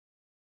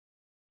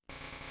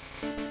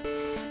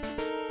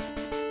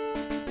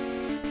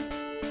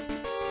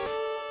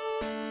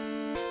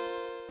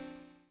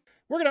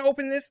we're going to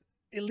open this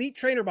Elite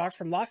Trainer box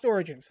from Lost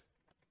Origins.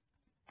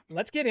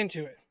 Let's get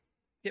into it.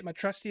 Get my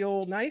trusty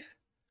old knife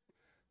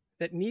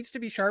that needs to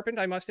be sharpened,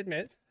 I must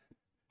admit.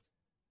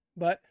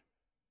 But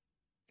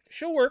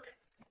she'll work.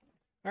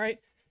 All right.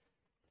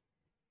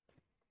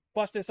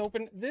 Bust this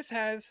open. This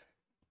has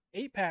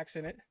 8 packs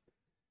in it,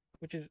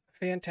 which is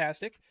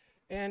fantastic.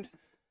 And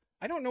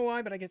I don't know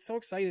why, but I get so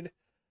excited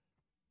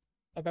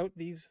about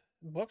these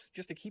books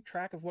just to keep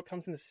track of what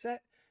comes in the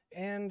set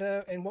and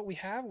what we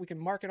have. We can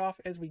mark it off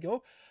as we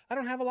go. I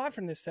don't have a lot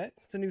from this set.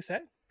 It's a new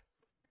set.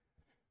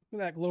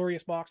 Look at that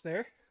glorious box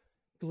there,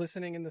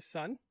 glistening in the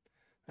sun.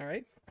 All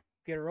right,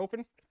 get her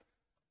open.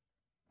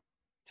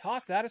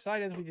 Toss that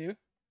aside as we do.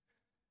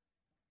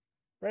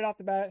 Right off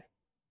the bat,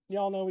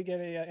 y'all know we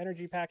get a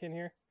energy pack in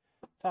here.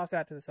 Toss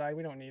that to the side.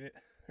 We don't need it,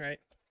 right?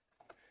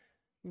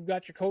 We've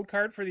got your code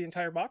card for the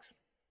entire box.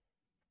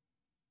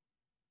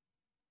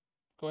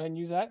 Go ahead and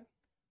use that.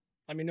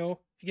 Let me know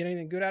if you get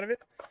anything good out of it.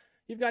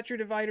 You've got your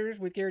dividers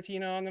with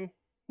Giratina on them.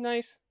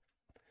 Nice.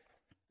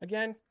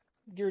 Again,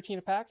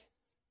 Giratina pack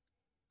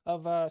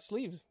of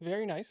sleeves.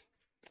 Very nice.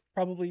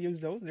 Probably use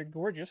those. They're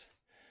gorgeous.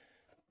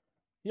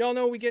 Y'all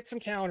know we get some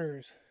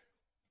counters.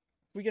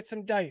 We get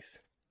some dice.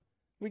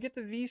 We get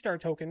the V-Star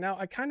token. Now,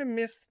 I kind of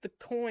missed the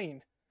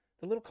coin.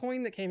 The little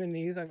coin that came in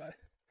these. The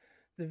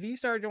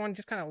V-Star one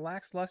just kind of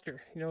lacks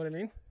luster. You know what I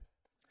mean?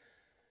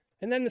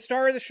 And then the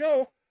star of the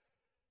show.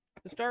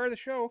 The star of the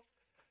show.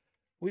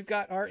 We've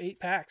got our 8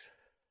 packs.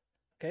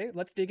 Okay,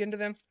 let's dig into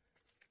them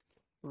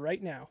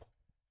right now.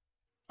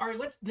 All right,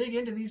 let's dig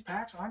into these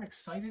packs. I'm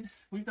excited.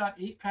 We've got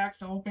 8 packs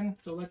to open,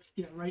 so let's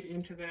get right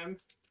into them.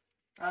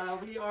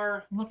 We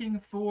are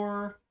looking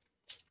for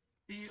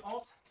the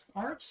alt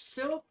arts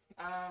still.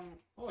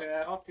 Oh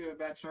yeah, off to a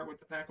bad start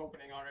with the pack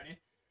opening already.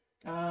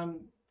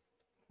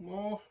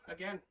 Well,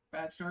 again,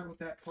 bad start with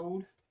that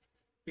code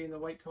being the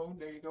white code.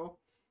 There you go.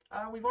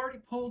 We've already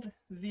pulled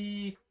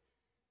the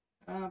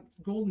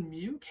Golden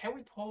Mew. Can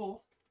we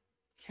pull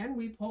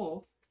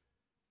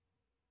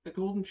the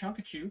Golden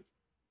Chunkachu?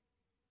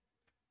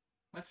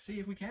 Let's see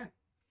if we can.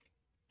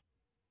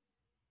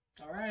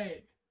 All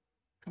right,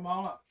 come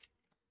on up.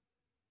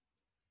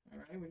 All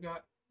right, we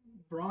got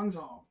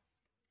Bronzong,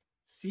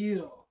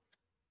 Seal,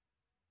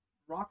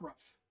 Rockruff.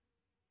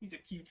 He's a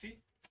cutesy.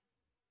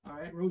 All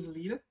right,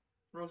 Rosalia,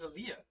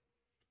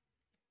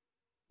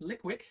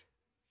 Lickwick,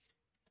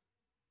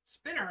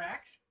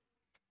 Spinarak,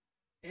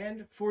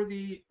 and for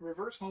the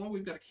reverse holo,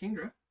 we've got a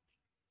Kingdra,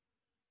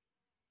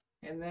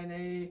 and then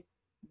a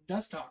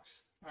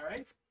Dustox. All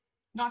right,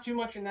 not too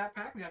much in that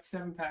pack. We got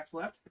 7 packs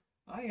left.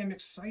 I am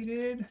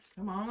excited.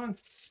 Come on,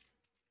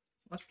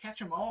 let's catch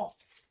them all.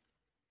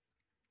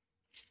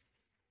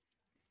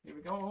 Here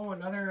we go. Oh,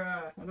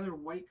 another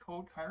white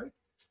code card,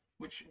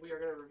 which we are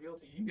going to reveal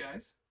to you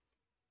guys.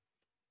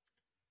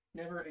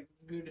 Never a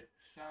good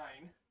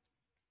sign.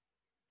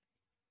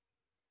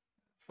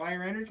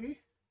 Fire Energy.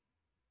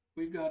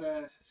 We've got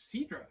a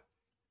Seadra,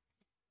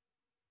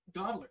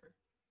 Dodler,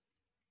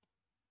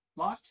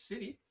 Lost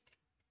City,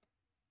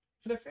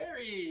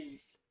 Clefairy,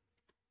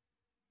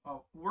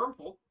 oh,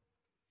 Wurmple,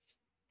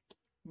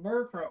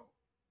 Murkrow.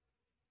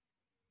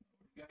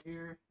 We got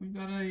here. We've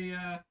got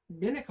a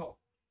Binacle.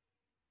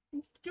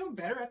 Doing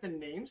better at the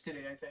names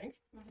today, I think.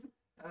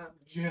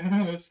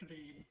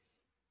 Justly.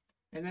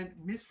 And then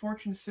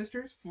Misfortune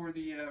Sisters for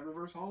the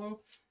reverse holo.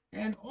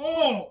 And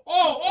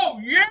oh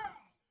yeah!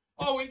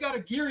 Oh, we got a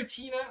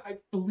Giratina. I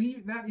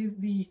believe that is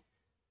the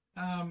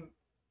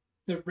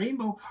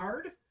rainbow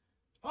card.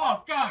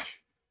 Oh gosh,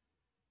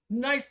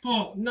 nice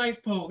pull, nice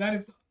pull. That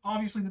is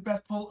obviously the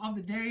best pull of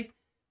the day.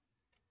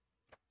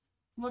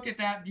 Look at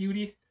that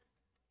beauty.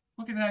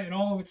 Look at that in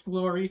all of its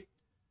glory.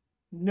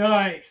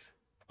 Nice.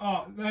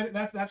 Oh,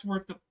 that's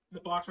worth the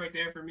box right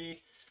there for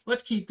me.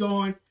 Let's keep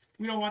going.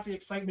 We don't want the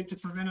excitement to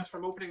prevent us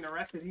from opening the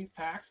rest of these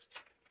packs.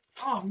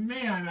 Oh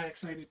man, I'm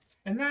excited.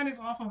 And that is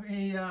off of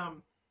a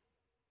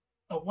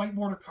white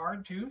border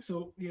card too.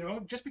 So, you know,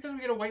 just because we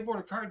get a white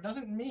border card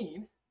doesn't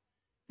mean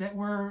that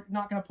we're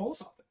not going to pull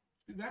something.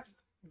 That's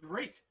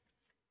great.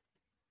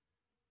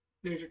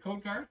 There's your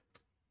code card.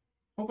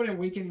 Hope I didn't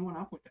wake anyone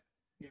up with that.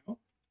 You know,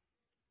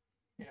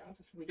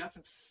 we got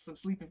some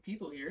sleeping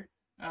people here.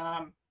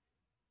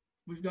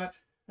 We've got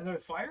another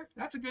fire.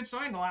 That's a good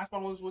sign. The last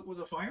one was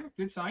a fire.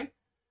 Good sign.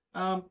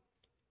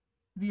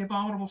 The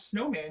Abominable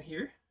Snowman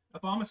here.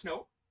 Obama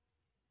Snow.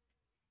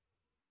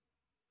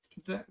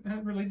 Is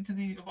that related to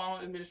the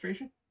Obama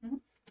administration? Mm-hmm.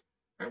 All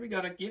right, we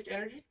got a Gift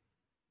Energy.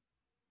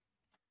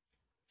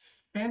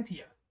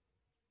 Fantia.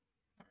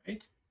 All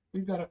right,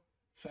 we've got a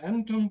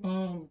Phantom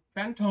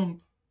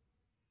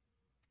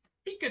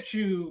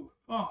Pikachu.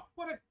 Oh,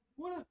 what a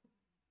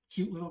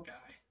cute little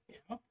guy. You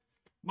know,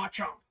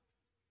 Machamp.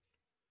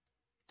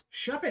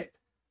 Shuppet.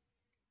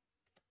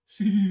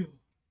 Seal.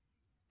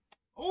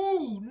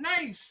 Oh,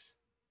 nice.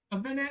 A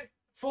Venette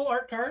full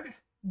art card.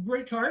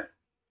 Great card.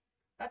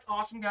 That's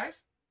awesome,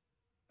 guys.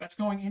 That's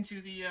going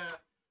into the, I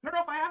don't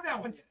know if I have that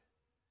one yet.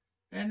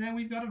 And then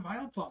we've got a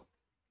Vileplume.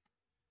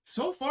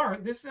 So far,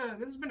 this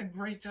has been a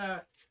great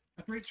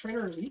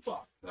trainer elite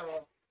box.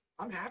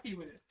 I'm happy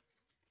with it.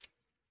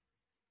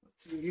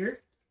 see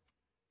here.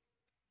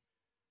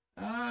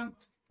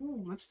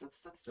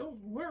 So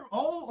we're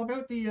all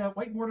about the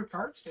white border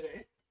cards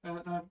today.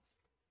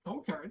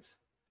 Code cards.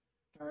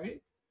 All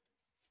right.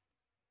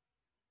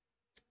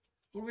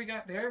 What do we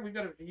got there? We've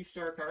got a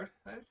V-Star card.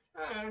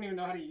 I don't even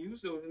know how to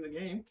use those in the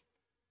game.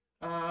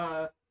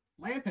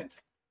 Lampent.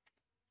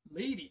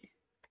 Lady.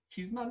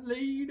 She's my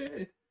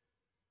lady.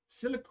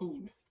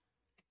 Silicone.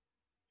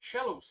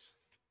 Shellos.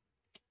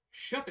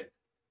 Shuppet.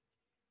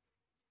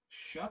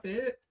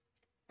 Shuppet.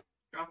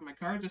 Dropping my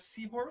cards. A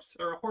seahorse.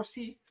 Or a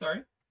horsey.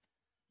 Sorry.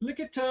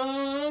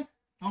 Lickitung.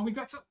 Oh, we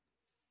got some.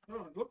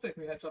 Oh, it looked like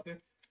we had something.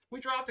 We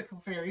dropped a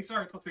Clefairy.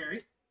 Sorry,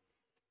 Clefairy.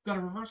 Got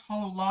a reverse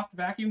hollow lost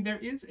vacuum. There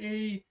is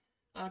a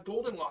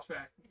golden lost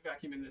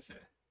vacuum in this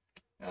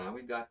set.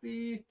 We've got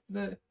the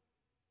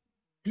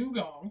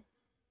Dugong.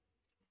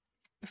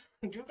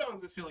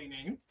 Dugong's a silly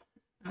name.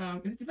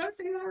 Did I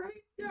say that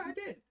right? Yeah, I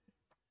did.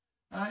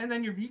 And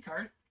then your V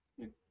card.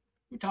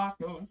 We tossed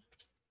those.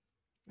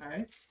 All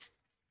right.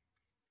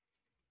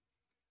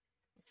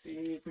 Let's see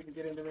if we can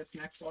get into this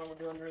next one. We're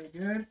doing really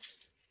good.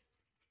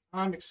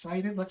 I'm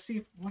excited. Let's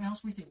see what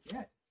else we can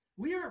get.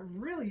 We are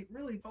really,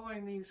 really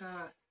following these.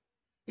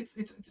 It's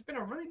been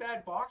a really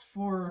bad box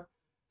for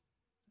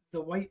the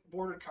white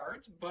bordered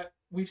cards, but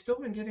we've still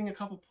been getting a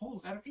couple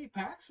pulls out of 8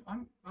 packs.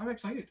 I'm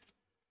excited.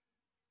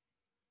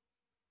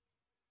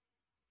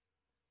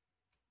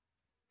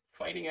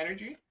 Fighting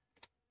Energy.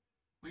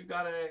 We've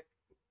got a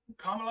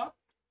Kamala.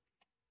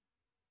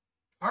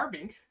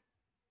 Carbink.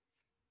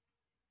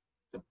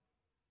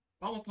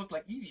 Almost looked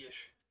like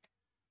Eevee-ish.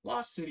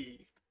 Lost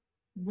City.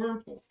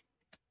 Wurmple.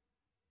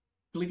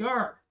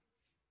 Gligar.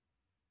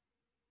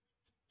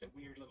 A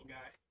weird little guy.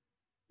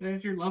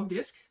 There's your love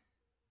disc.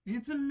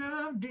 It's a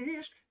love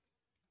disc.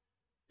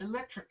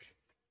 Electric.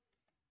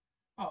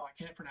 Oh, I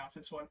can't pronounce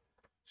this one.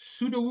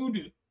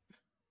 Sudowoodo.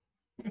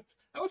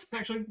 That was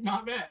actually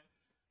not bad.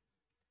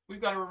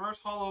 We've got a reverse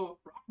hollow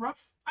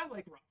Rockruff. I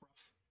like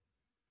Rockruff.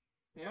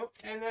 Yep.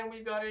 And then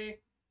we've got a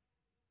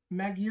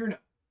Magearna.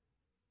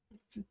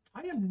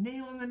 I am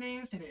nailing the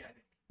names today, I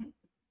think.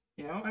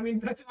 You know, I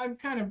mean, I'm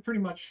kind of pretty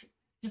much,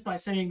 just by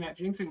saying that,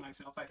 jinxing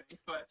myself, I think.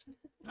 But,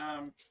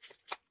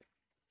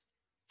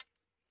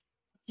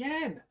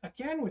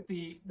 again with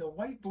the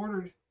white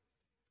bordered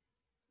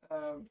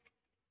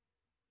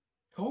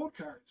code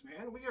cards,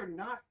 man. We are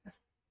not,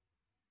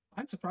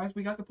 I'm surprised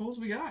we got the pulls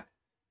we got.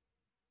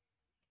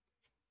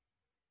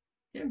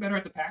 Getting better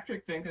at the pack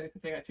trick thing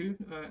too,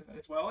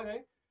 as well, I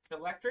think.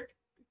 Electric,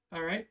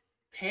 all right.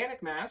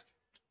 Panic Mask,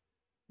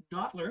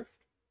 Dottler,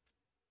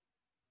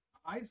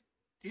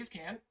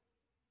 Izcan.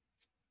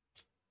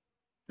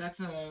 That's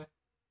a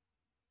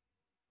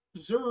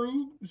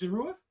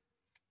Zerua,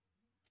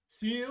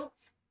 Seal,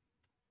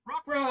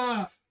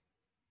 Rockruff.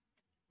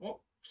 Oh,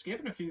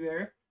 skipping a few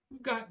there.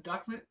 We've got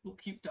Ducklet, little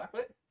cute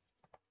Ducklet.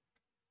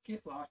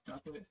 Get lost,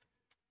 Ducklet.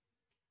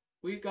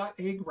 We've got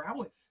a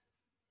Growlithe.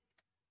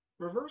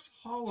 Reverse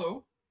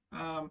hollow.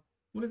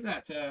 What is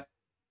that?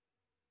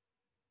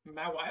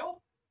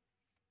 Mawile?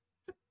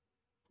 It's a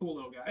cool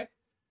little guy.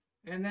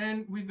 And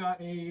then we've got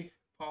a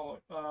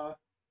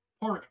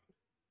Porygon.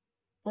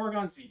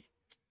 Porygon Z.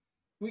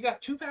 We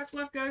got 2 packs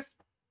left, guys.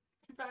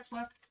 2 packs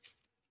left.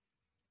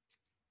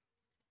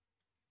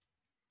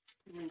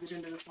 We're gonna get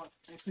into this one.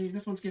 I see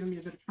this one's giving me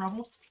a bit of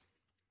trouble.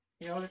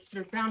 You know,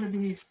 there's bound to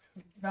be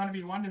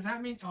one. Does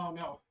that mean? Oh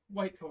no,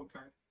 white code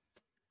card.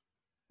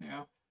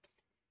 Yeah.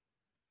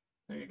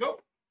 There you go.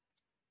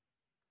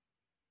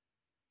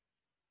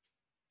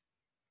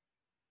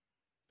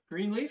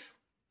 Greenleaf.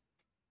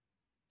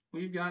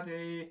 We've got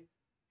a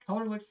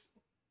colorless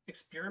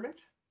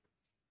experiment.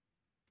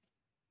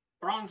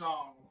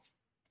 Bronzong.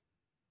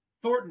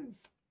 Thornton.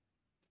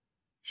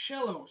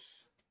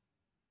 Shellos.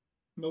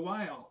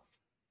 Mawile.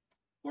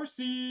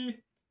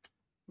 Horsey.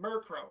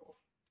 Murkrow.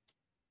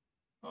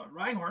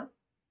 Rhyhorn.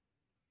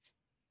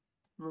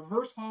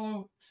 Reverse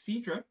hollow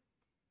Seadra.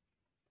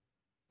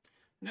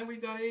 And then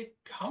we've got a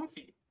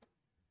Comfy.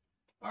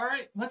 All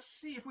right, let's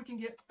see if we can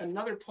get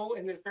another pull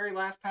in the very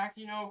last pack.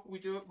 You know, we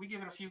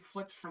give it a few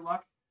flips for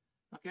luck.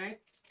 Okay.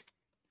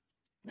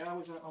 That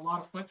was a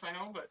lot of flips, I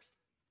know, but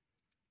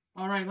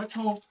all right, let's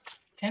hope.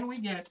 Can we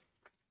get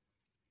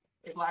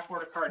a black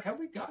border card? Have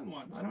we gotten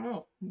one? I don't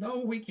know.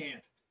 No, we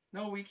can't.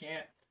 No, we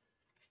can't.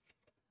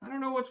 I don't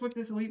know what's with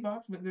this elite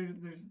box, but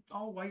there's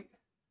all white.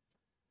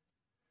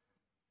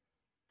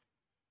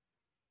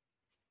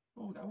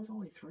 Oh, that was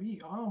only 3.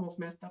 I almost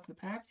messed up the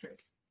pack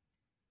trick.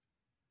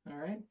 All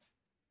right.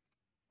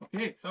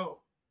 Okay, so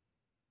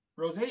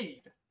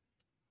Rosade,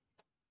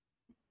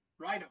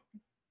 Rhydon,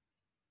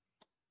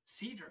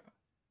 Seadra,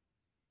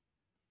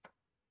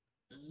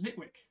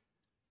 Litwick,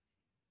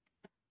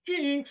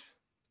 Jinx,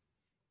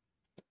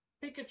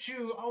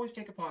 Pikachu. Always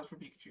take a pause for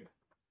Pikachu.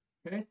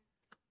 Okay.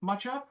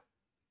 Machop.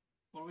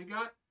 What do we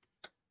got?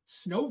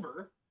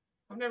 Snover.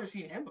 I've never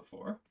seen him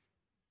before.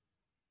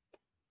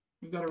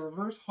 We've got a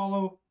reverse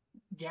hollow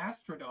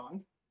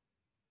Gastrodon.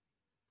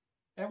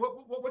 And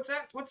what's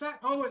that? What's that?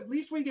 Oh, at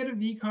least we get a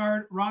V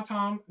card,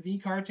 Rotom V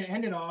card to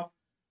end it off.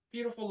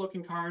 Beautiful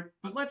looking card.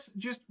 But let's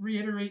just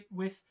reiterate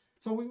with,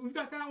 so we've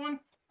got that one.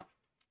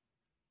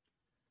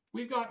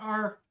 We've got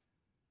our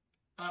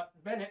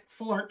Bennett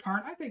full art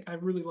card. I think I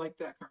really like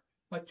that card.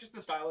 Like, just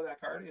the style of that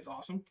card is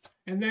awesome.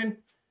 And then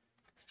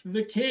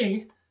the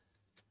king,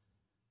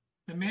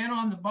 the man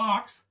on the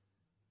box,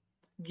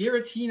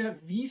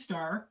 Giratina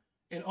V-Star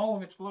in all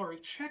of its glory.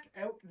 Check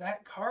out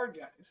that card,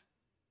 guys.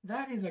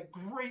 That is a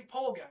great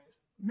pull, guys.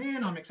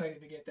 Man, I'm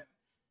excited to get that.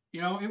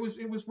 You know, it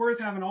was worth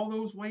having all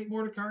those white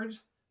border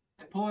cards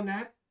and pulling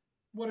that.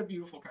 What a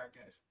beautiful card,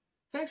 guys.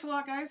 Thanks a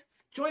lot, guys.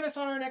 Join us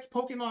on our next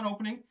Pokemon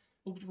opening,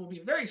 which will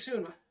be very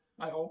soon,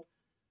 I hope.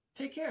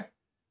 Take care.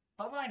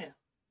 Bye-bye now.